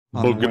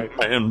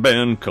BoogeyMan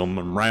band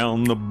coming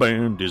round the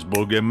bend. Is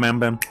BoogeyMan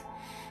band.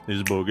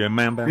 Is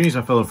BoogeyMan band. Greetings,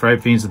 my fellow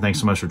Fright Fiends, and thanks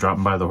so much for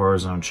dropping by the Horror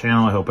Zone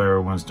channel. I hope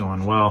everyone's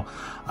doing well.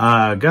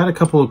 Got a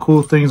couple of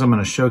cool things I'm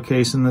going to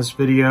showcase in this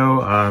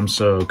video.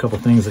 So a couple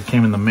things that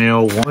came in the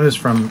mail. One is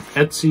from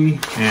Etsy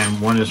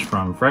and one is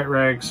from Fright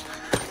Rags.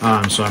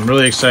 So I'm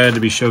really excited to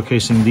be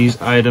showcasing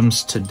these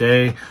items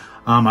today.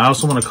 I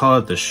also want to call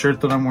out the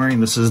shirt that I'm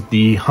wearing. This is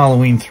the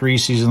Halloween 3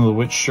 Season of the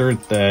Witch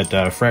shirt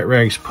that Fright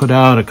Rags put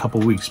out a couple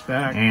weeks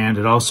back. And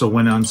it also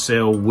went on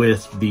sale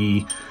with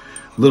the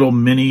little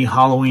mini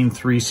Halloween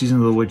 3 Season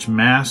of the Witch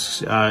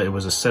masks. It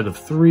was a set of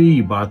 3.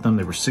 You bought them.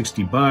 They were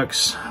 60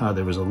 bucks.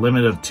 There was a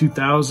limit of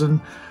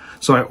 2,000.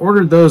 So I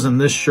ordered those and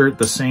this shirt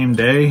the same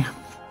day.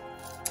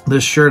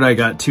 This shirt I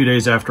got 2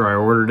 days after I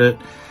ordered it.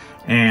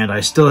 And I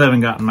still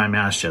haven't gotten my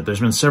mask yet. There's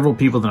been several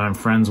people that I'm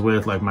friends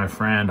with, like my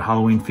friend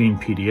Halloween Fiend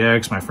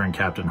PDX, my friend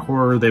Captain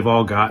Horror. They've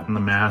all gotten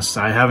the masks.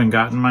 I haven't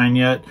gotten mine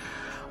yet.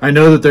 I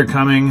know that they're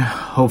coming.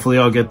 Hopefully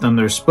I'll get them.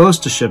 They're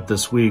supposed to ship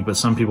this week, but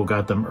some people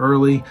got them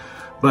early.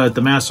 But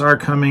the masks are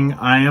coming.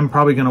 I am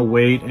probably going to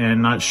wait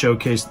and not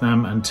showcase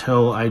them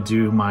until I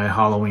do my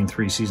Halloween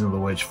 3 Season of the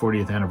Witch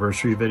 40th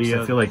anniversary video.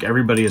 So I feel like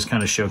everybody has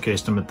kind of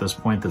showcased them at this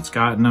point that's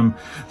gotten them.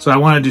 So I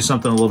want to do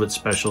something a little bit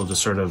special to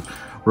sort of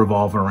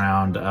revolve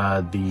around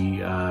the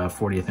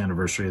 40th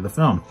anniversary of the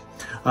film.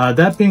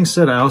 That being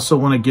said, I also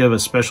want to give a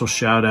special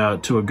shout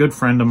out to a good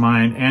friend of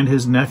mine and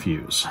his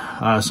nephews.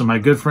 So my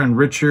good friend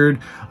Richard,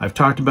 I've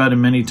talked about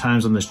him many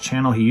times on this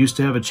channel. He used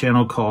to have a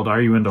channel called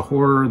Are You Into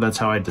Horror? That's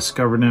how I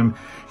discovered him.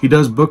 He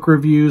does book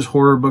reviews,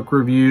 horror book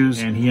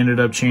reviews, and he ended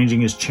up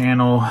changing his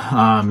channel,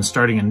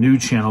 starting a new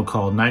channel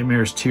called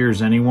Nightmares,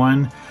 Tears,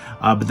 Anyone.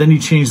 But then he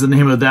changed the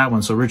name of that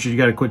one. So Richard, you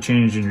got to quit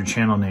changing your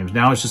channel names.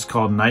 Now it's just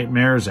called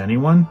Nightmares,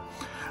 Anyone.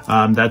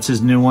 That's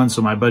his new one,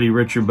 so my buddy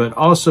Richard, but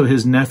also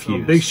his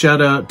nephews. So big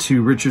shout out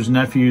to Richard's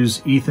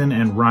nephews, Ethan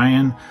and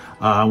Ryan.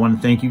 I want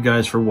to thank you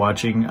guys for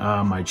watching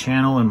my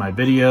channel and my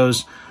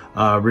videos.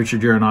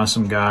 Richard, you're an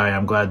awesome guy.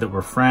 I'm glad that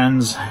we're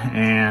friends,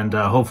 and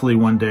hopefully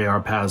one day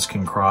our paths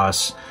can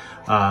cross.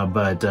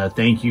 But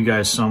thank you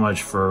guys so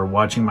much for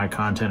watching my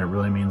content. It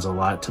really means a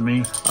lot to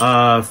me.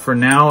 For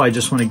now, I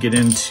just want to get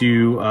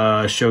into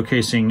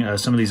showcasing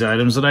some of these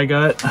items that I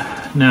got.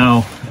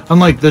 Now,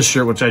 unlike this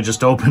shirt, which I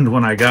just opened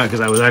when I got, because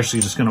I was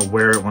actually just going to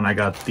wear it when I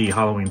got the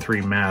Halloween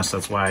 3 mask.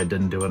 That's why I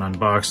didn't do an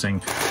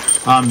unboxing.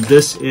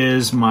 This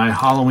is my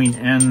Halloween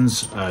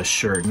Ends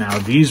shirt. Now,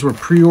 these were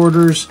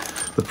pre-orders.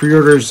 The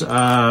pre-orders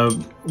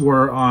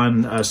were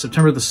on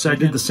September the 2nd. I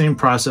did the same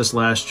process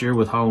last year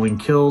with Halloween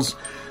Kills.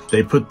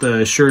 They put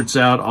the shirts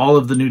out, all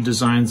of the new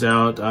designs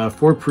out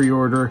for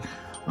pre-order,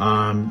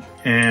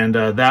 and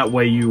that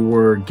way you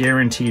were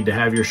guaranteed to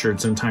have your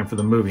shirts in time for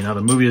the movie. Now,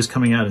 the movie is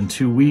coming out in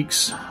 2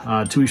 weeks.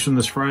 2 weeks from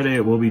this Friday,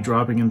 it will be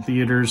dropping in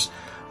theaters.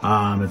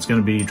 It's going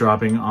to be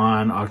dropping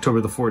on October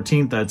the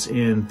 14th. That's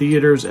in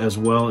theaters as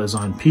well as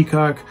on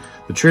Peacock.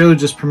 The trailer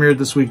just premiered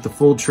this week, the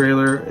full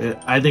trailer.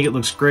 I think it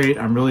looks great.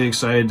 I'm really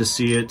excited to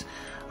see it.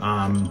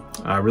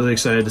 Really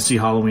excited to see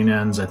Halloween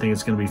Ends. I think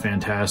it's going to be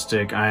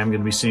fantastic. I am going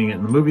to be seeing it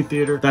in the movie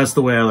theater. That's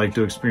the way I like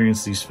to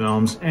experience these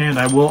films. And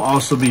I will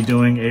also be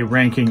doing a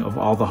ranking of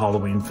all the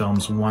Halloween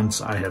films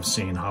once I have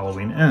seen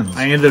Halloween Ends.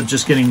 I ended up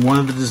just getting one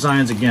of the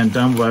designs, again,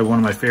 done by one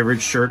of my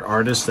favorite shirt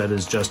artists, that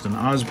is Justin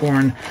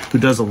Osborne, who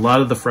does a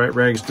lot of the Fright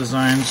Rags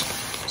designs.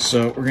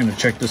 So we're going to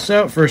check this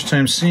out. First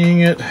time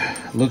seeing it.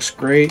 Looks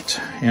great.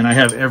 And I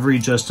have every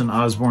Justin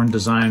Osborne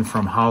design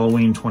from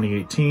Halloween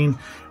 2018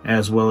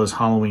 as well as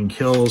Halloween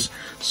Kills.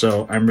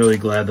 So I'm really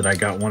glad that I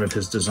got one of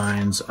his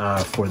designs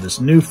for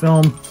this new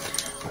film.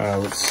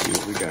 Let's see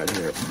what we got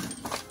here.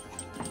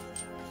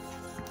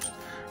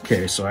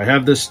 Okay, so I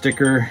have this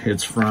sticker.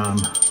 It's from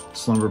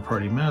Slumber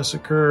Party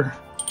Massacre.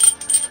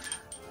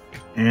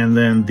 And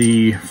then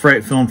the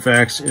Fright Film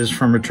Facts is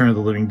from Return of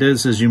the Living Dead. It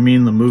says, "You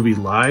mean the movie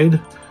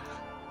lied?"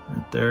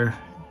 Right there.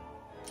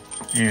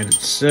 And it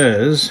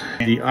says,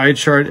 the eye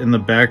chart in the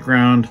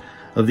background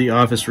of the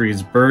office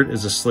reads, "Bert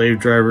is a slave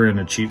driver and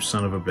a cheap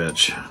son of a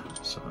bitch."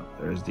 So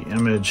there's the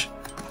image.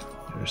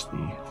 There's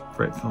the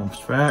Fright Films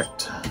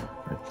fact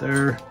right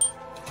there.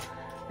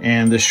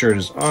 And this shirt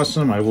is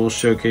awesome. I will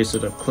showcase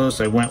it up close.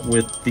 I went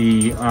with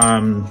the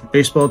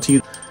baseball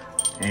tee,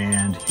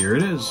 and here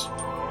it is.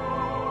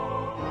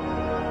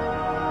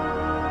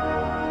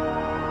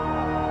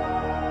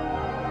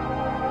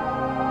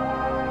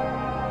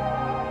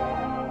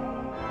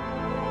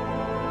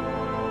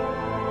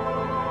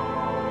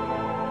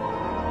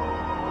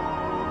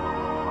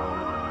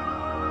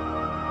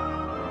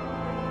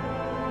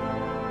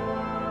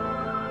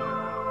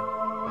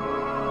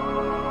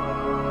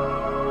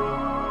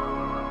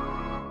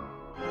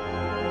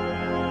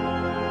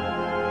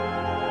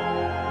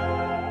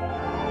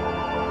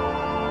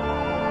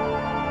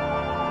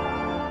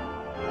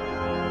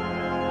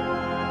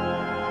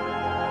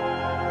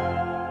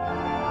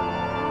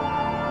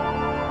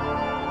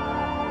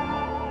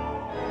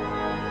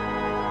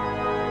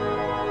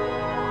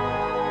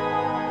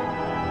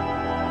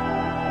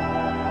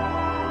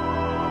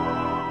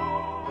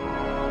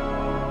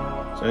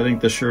 I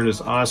think the shirt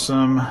is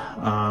awesome.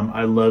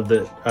 I love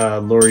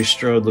that Laurie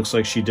Strode looks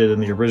like she did in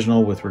the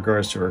original with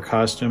regards to her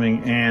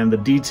costuming, and the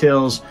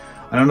details.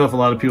 I don't know if a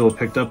lot of people have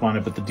picked up on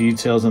it, but the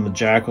details on the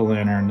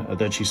jack-o'-lantern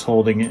that she's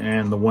holding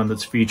and the one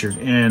that's featured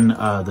in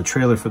the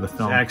trailer for the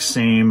film, exact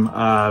same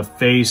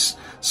face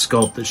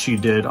sculpt that she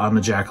did on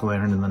the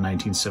jack-o'-lantern in the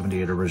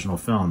 1978 original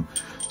film.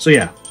 So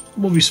yeah,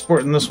 we'll be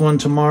sporting this one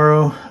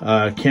tomorrow.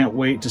 Can't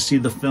wait to see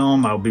the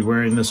film. I'll be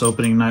wearing this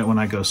opening night when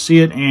I go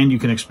see it, and you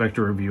can expect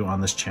a review on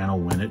this channel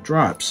when it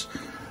drops.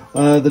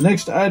 The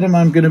next item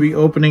I'm going to be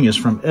opening is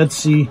from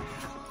Etsy.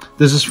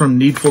 This is from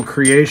Needful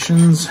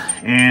Creations,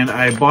 and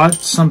I bought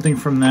something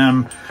from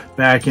them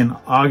back in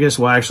August.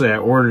 Well, actually, I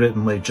ordered it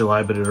in late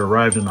July, but it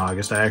arrived in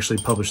August. I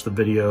actually published the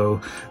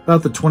video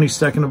about the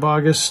 22nd of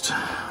August,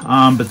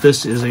 but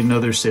this is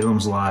another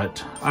Salem's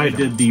Lot. I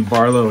did the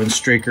Barlow and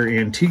Straker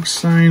Antiques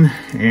sign,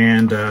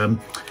 and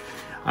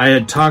I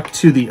had talked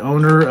to the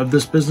owner of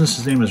this business.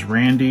 His name is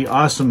Randy.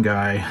 Awesome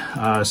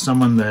guy.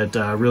 Someone that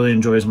really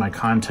enjoys my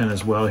content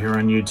as well here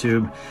on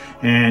YouTube.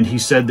 And he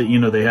said that, you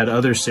know, they had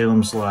other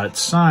Salem's Lot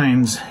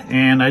signs,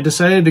 and I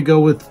decided to go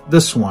with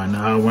this one.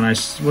 When I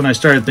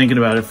started thinking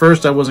about it,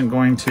 first I wasn't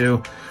going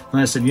to, and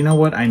I said, you know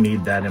what, I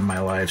need that in my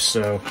life.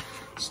 So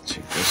let's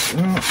take this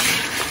out.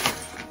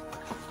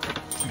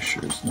 Make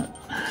sure it's not.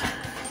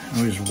 I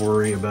always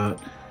worry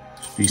about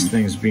these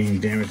things being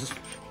damaged.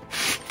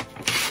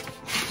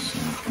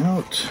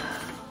 Out.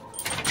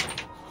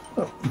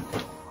 Oh.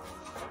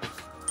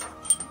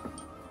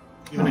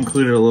 Even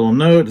included a little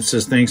note. It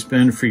says, "Thanks,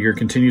 Ben, for your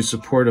continued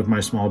support of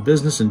my small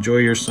business. Enjoy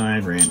your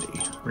sign,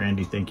 Randy."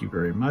 Randy, thank you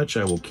very much.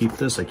 I will keep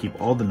this. I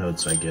keep all the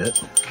notes I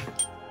get.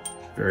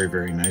 Very,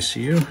 very nice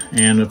of you.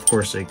 And of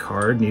course, a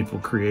card, Needful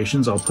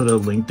Creations. I'll put a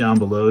link down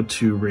below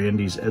to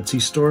Randy's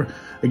Etsy store.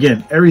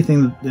 Again,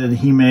 everything that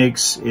he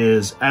makes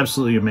is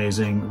absolutely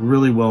amazing,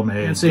 really well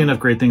made. I can't say enough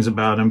great things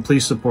about him.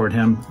 Please support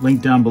him.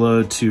 Link down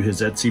below to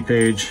his Etsy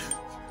page.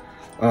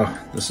 Oh,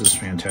 this is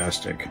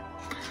fantastic.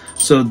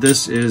 So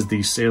this is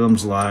the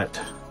Salem's Lot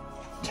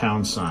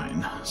town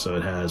sign. So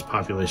it has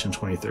population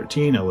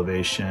 2013,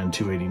 elevation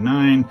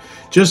 289,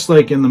 just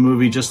like in the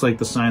movie, just like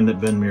the sign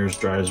that Ben Mears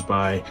drives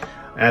by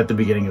at the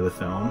beginning of the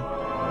film.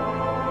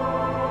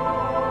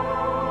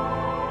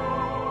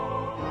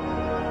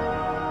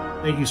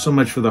 Thank you so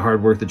much for the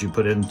hard work that you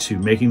put into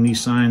making these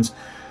signs.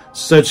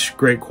 Such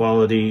great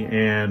quality,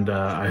 and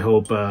I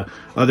hope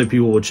other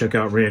people will check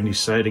out Randy's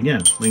site.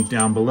 Again, link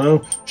down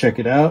below. Check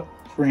it out.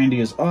 Randy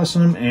is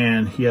awesome,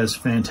 and he has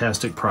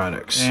fantastic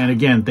products. And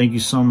again, thank you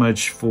so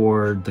much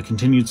for the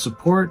continued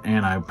support,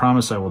 and I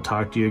promise I will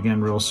talk to you again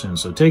real soon.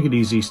 So take it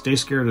easy. Stay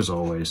scared as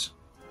always.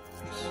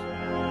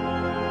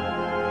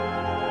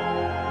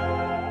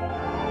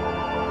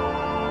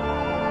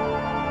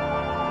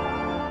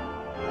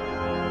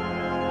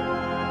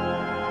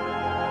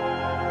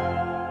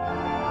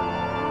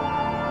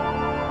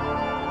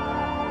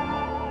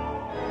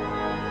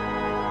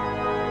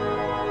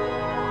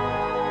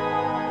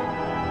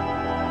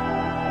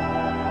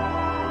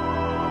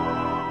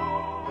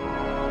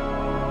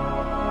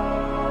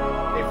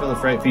 Fellow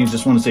Fright Fiends,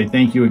 just want to say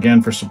thank you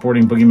again for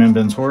supporting BoogeyMan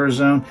Ben's Horror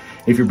Zone.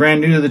 If you're brand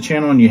new to the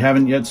channel and you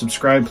haven't yet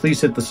subscribed, please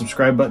hit the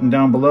subscribe button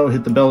down below,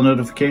 hit the bell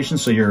notification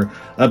so you're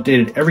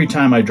updated every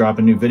time I drop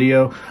a new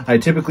video. I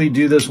typically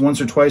do this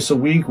once or twice a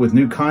week with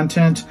new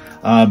content.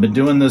 I've been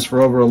doing this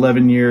for over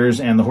 11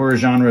 years, and the horror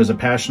genre is a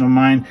passion of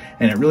mine,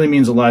 and it really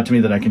means a lot to me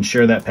that I can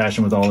share that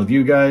passion with all of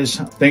you guys.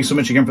 Thanks so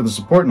much again for the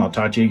support, and I'll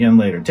talk to you again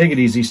later. Take it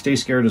easy, stay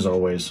scared as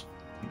always.